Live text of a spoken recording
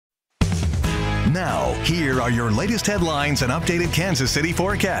Now, here are your latest headlines and updated Kansas City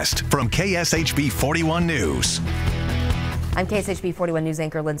forecast from KSHB 41 News. I'm KSHB 41 News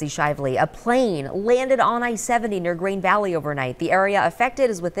anchor Lindsay Shively. A plane landed on I-70 near Grain Valley overnight. The area affected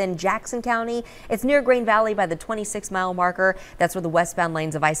is within Jackson County. It's near Grain Valley by the 26-mile marker. That's where the westbound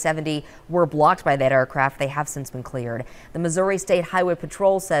lanes of I-70 were blocked by that aircraft. They have since been cleared. The Missouri State Highway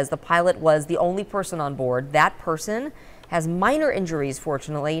Patrol says the pilot was the only person on board. That person has minor injuries,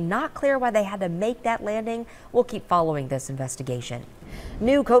 fortunately. Not clear why they had to make that landing. We'll keep following this investigation.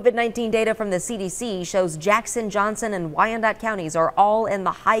 New COVID-19 data from the CDC shows Jackson, Johnson, and Wyandotte counties are all in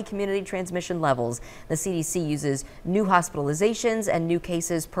the high community transmission levels. The CDC uses new hospitalizations and new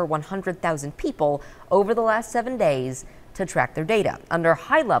cases per 100,000 people over the last 7 days to track their data. Under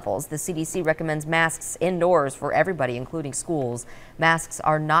high levels, the CDC recommends masks indoors for everybody, including schools. Masks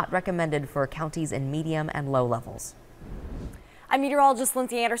are not recommended for counties in medium and low levels. I'm meteorologist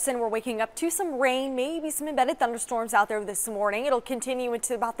Lindsay Anderson. We're waking up to some rain, maybe some embedded thunderstorms out there this morning. It'll continue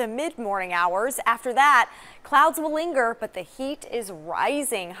into about the mid-morning hours. After that, clouds will linger, but the heat is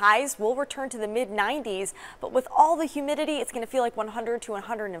rising. Highs will return to the mid-90s, but with all the humidity, it's going to feel like 100 to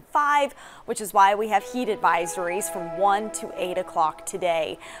 105, which is why we have heat advisories from 1 to 8 o'clock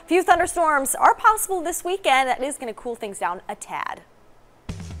today. A few thunderstorms are possible this weekend. That is going to cool things down a tad.